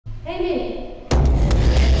Amy!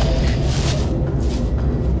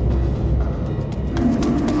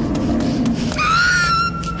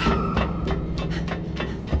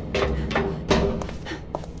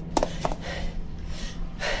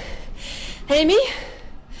 Amy?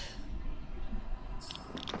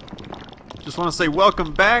 Just want to say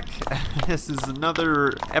welcome back. This is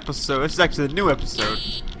another episode. This is actually the new episode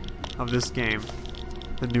of this game.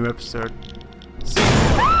 The new episode. See?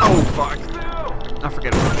 Oh fuck! I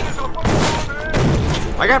forget about it.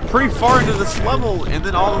 I got pretty far into this level, and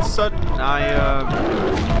then all of a sudden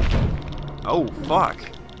oh fuck!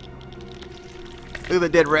 Look at the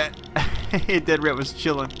dead rat. Dead rat was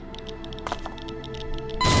chilling.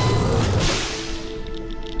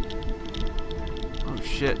 Oh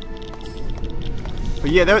shit!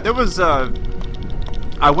 But yeah, there was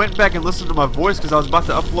I went back and listened to my voice because I was about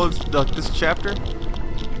to upload this chapter,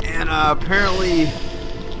 and apparently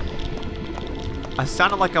I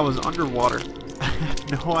sounded like I was underwater. I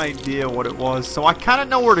have no idea what it was, so I kind of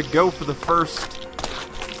know where to go for the first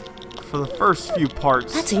few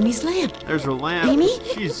parts. That's Amy's lamp. There's her lamp. Amy?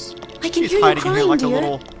 She's I can hear you hiding crying, here like dear. a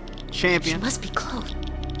little champion. She must be close.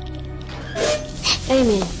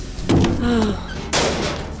 Amy. Oh.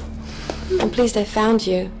 I'm pleased I found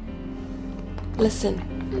you. Listen.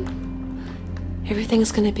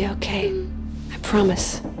 Everything's gonna be okay. I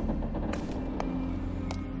promise.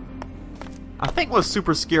 I think what's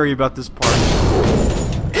super scary about this part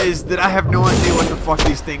is that I have no idea what the fuck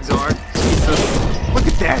these things are. Jesus. Look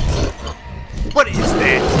at that! What is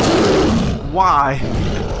that? Why?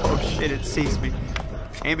 Oh shit, it sees me.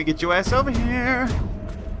 Amy, get your ass over here.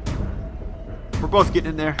 We're both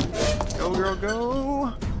getting in there. Go, girl,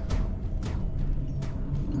 go.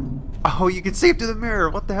 Oh, you can see it through the mirror.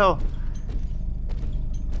 What the hell?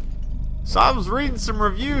 So I was reading some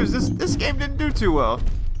reviews. This game didn't do too well.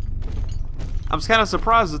 I'm just kind of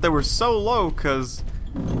surprised that they were so low, because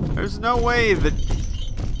there's no way that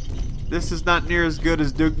this is not near as good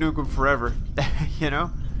as Duke Nukem Forever, you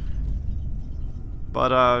know?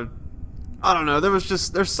 But, I don't know,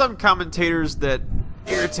 there's some commentators that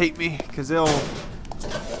irritate me, because they'll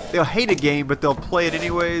hate a game, but they'll play it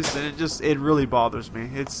anyways, and it really bothers me.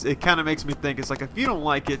 It kind of makes me think, it's like, if you don't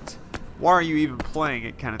like it, why are you even playing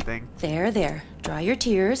it, kind of thing. There. Dry your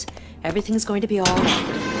tears. Everything's going to be all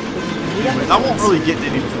right. I won't really get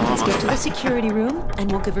into any drama. Let's get to the security room,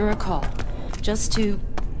 and we'll give her a call. Just to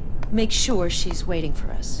make sure she's waiting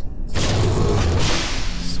for us.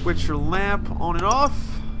 Switch your lamp on and off.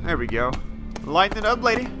 There we go. Lighten it up,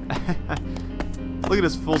 lady. Look at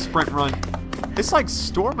this full sprint run. It's like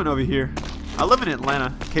storming over here. I live in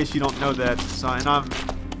Atlanta, in case you don't know that. So, and I'm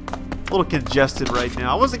a little congested right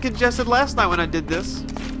now. I wasn't congested last night when I did this.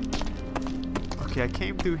 Okay, I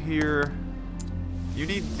came through here. You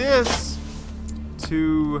need this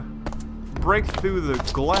to break through the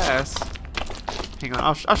glass. Hang on,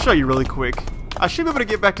 I'll show you really quick. I should be able to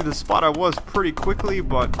get back to the spot I was pretty quickly,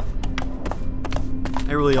 but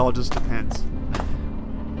it really all just depends.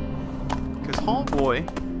 Because homeboy,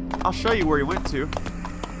 I'll show you where he went to.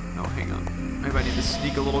 Oh, hang on. Maybe I need to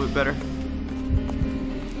sneak a little bit better.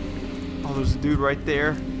 Oh, there's a dude right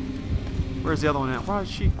there. Where's the other one at? Why is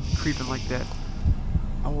she creeping like that?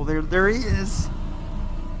 Oh, there he is.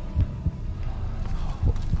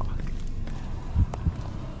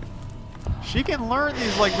 She can learn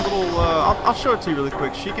these like little, I'll show it to you really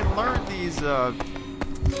quick. She can learn these,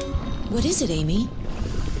 What is it, Amy?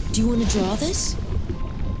 Do you want to draw this?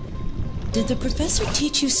 Did the professor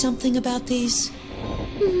teach you something about these?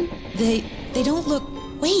 They don't look...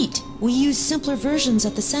 Wait! We use simpler versions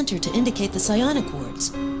at the center to indicate the psionic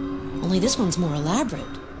words. Only this one's more elaborate,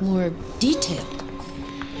 more detailed.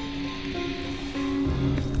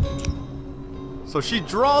 So she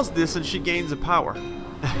draws this and she gains a power.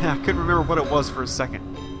 I couldn't remember what it was for a second.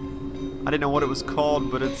 I didn't know what it was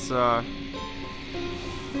called, but it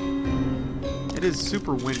is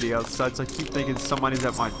super windy outside, so I keep thinking somebody's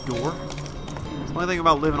at my door. The only thing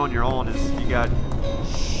about living on your own is you got...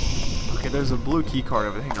 Okay, there's a blue key card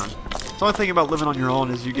over there. Hang on. The only thing about living on your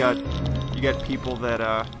own is you got people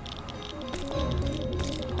that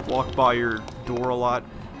walk by your door a lot.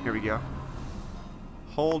 Here we go.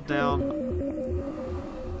 Hold down.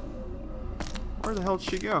 Where the hell did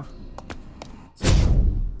she go?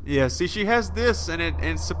 Yeah, see, she has this, and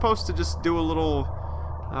it's supposed to just do a little,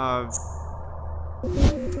 oh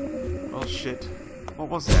shit. What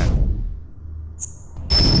was that?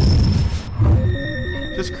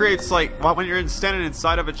 Just creates, like, when you're standing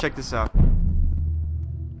inside of it, check this out.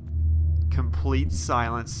 Complete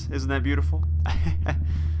silence. Isn't that beautiful?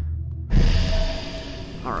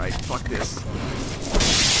 Alright, fuck this.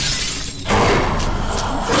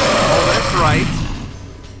 right.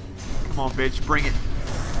 Come on, bitch, bring it.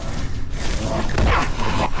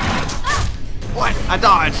 What? I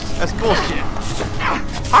dodged. That's bullshit.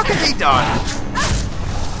 How can he dodge?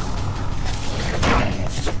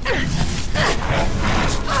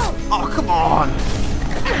 Oh, come on.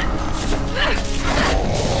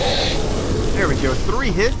 There we go.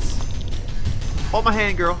 3 hits. Hold my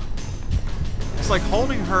hand, girl. It's like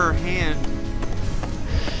holding her hand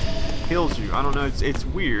kills you. I don't know. It's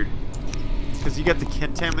weird. Because you get the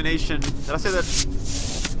contamination. Did I say that?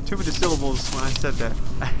 Too many syllables when I said that.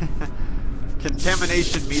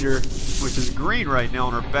 Contamination meter, which is green right now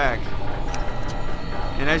on her back.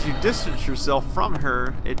 And as you distance yourself from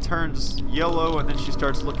her, it turns yellow and then she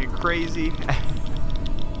starts looking crazy.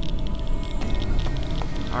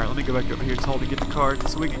 Alright, let me go back over here, tell her to get the card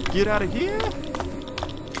so we can get out of here.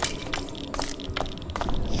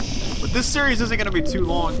 But this series isn't going to be too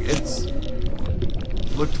long. It's...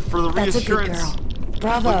 Look for the reassurance. That's a good girl.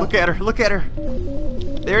 Bravo. Look at her, look at her.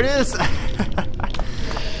 There it is.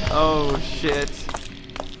 Oh, shit.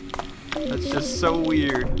 That's just so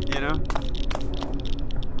weird, you know?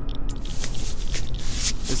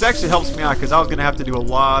 This actually helps me out because I was going to have to do a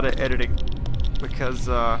lot of editing. Because,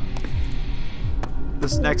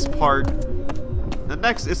 this next part...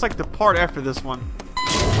 It's like the part after this one.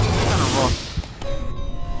 It's kind of rough.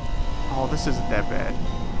 Oh, this isn't that bad.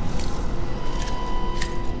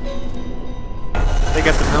 They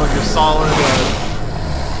got the Metal Gear Solid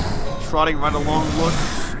trotting right along look.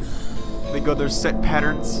 They go their set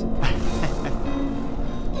patterns.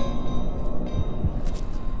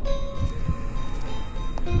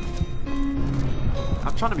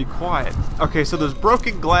 I'm trying to be quiet. Okay, so there's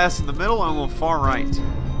broken glass in the middle and on the far right.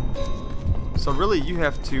 So really you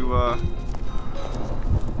have to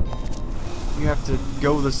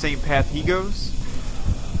go the same path he goes.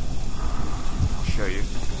 I'll show you.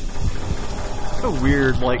 So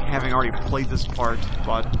weird, like, having already played this part,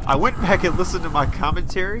 but I went back and listened to my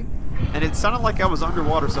commentary, and it sounded like I was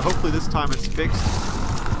underwater, so hopefully this time it's fixed.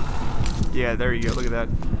 Yeah, there you go, look at that.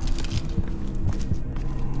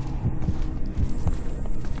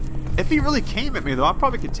 If he really came at me, though, I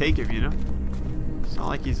probably could take him, you know? It's not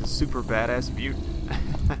like he's a super badass mutant.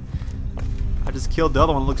 I just killed the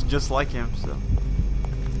other one, looks just like him, so...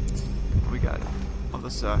 What we got on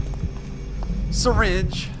this,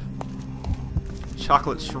 syringe.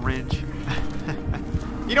 Chocolate syringe.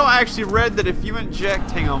 You know, I actually read that if you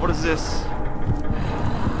inject... Hang on, what is this?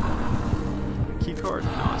 Key card?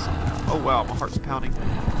 No, it's not. Oh wow, my heart's pounding.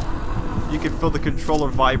 You can feel the controller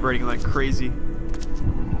vibrating like crazy.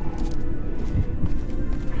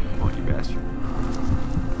 Come on, you bastard.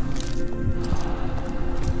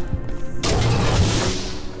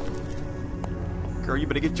 Girl, you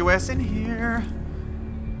better get your ass in here.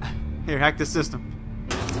 Here, hack the system.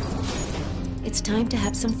 It's time to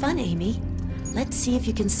have some fun, Amy. Let's see if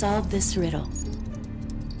you can solve this riddle.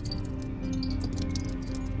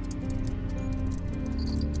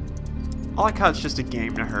 I like how it's just a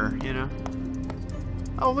game to her, you know?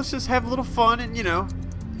 Oh, let's just have a little fun and, you know,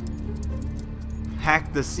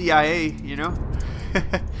 hack the CIA, you know?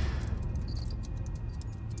 That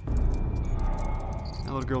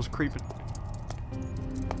little girl's creeping.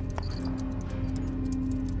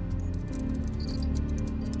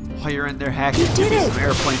 While you're in there hacking, give me some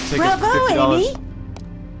airplane tickets Bravo, for $50. Amy!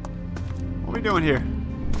 What are we doing here?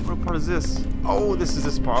 What part is this? Oh, this is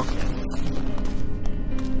this part.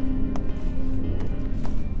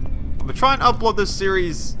 I'm gonna try and upload this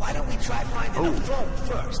series. Why don't we try finding a phone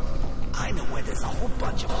first? I know where there's a whole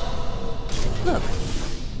bunch of them. Look,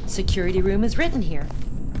 security room is written here.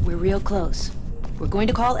 We're real close. We're going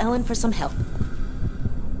to call Ellen for some help.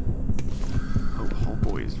 Oh,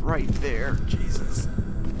 homeboy is right there. Jesus.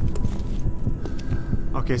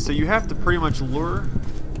 Okay, so you have to pretty much lure?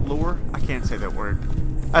 I can't say that word.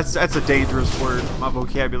 That's a dangerous word, my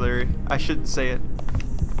vocabulary. I shouldn't say it.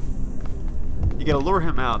 You gotta lure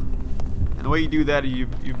him out. And the way you do that is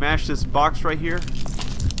you mash this box right here.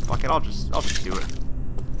 Fuck it, I'll just do it.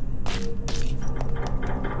 I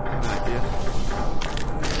have an idea.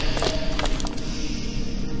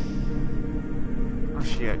 Where's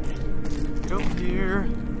she at? Get over here.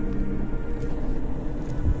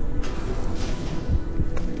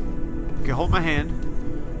 Okay, hold my hand.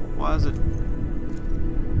 Why is it?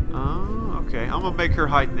 Oh, okay. I'm gonna make her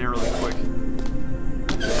hide in there really quick.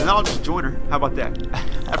 And then I'll just join her. How about that?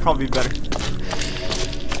 That'd probably be better.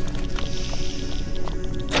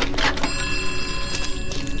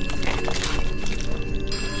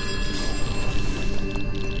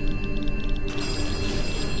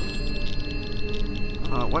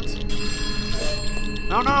 What?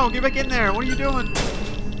 No, get back in there. What are you doing?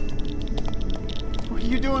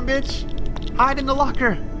 you doing, bitch? Hide in the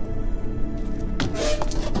locker.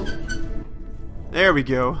 There we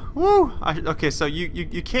go. Woo! Okay, so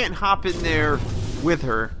you can't hop in there with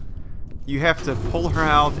her. You have to pull her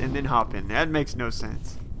out and then hop in. That makes no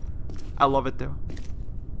sense. I love it though.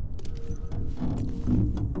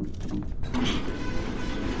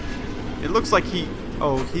 It looks like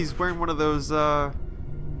he's wearing one of those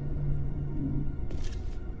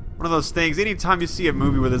things. Anytime you see a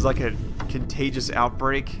movie where there's like a contagious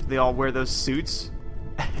outbreak, they all wear those suits.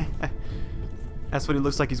 That's what he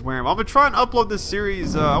looks like he's wearing. I'm gonna try and upload this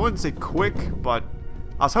series, I wouldn't say quick, but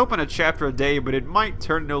I was hoping a chapter a day, but it might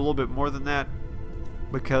turn into a little bit more than that,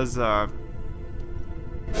 because I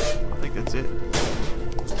think that's it.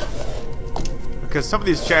 Because some of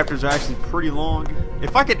these chapters are actually pretty long.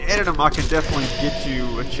 If I can edit them, I can definitely get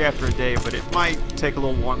you a chapter a day, but it might take a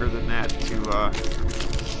little longer than that to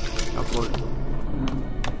upload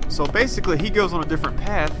it. So basically, he goes on a different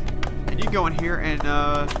path, and you go in here and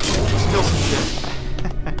steal some shit.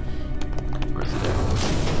 Where's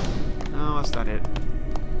that? No, that's not it.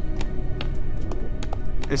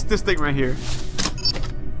 It's this thing right here.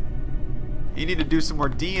 You need to do some more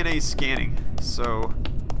DNA scanning, so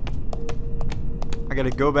I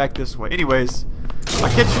gotta go back this way. Anyways, I'll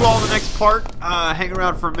catch you all in the next part. Hang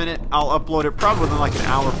around for a minute. I'll upload it probably within like an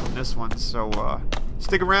hour from this one, so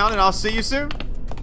stick around and I'll see you soon.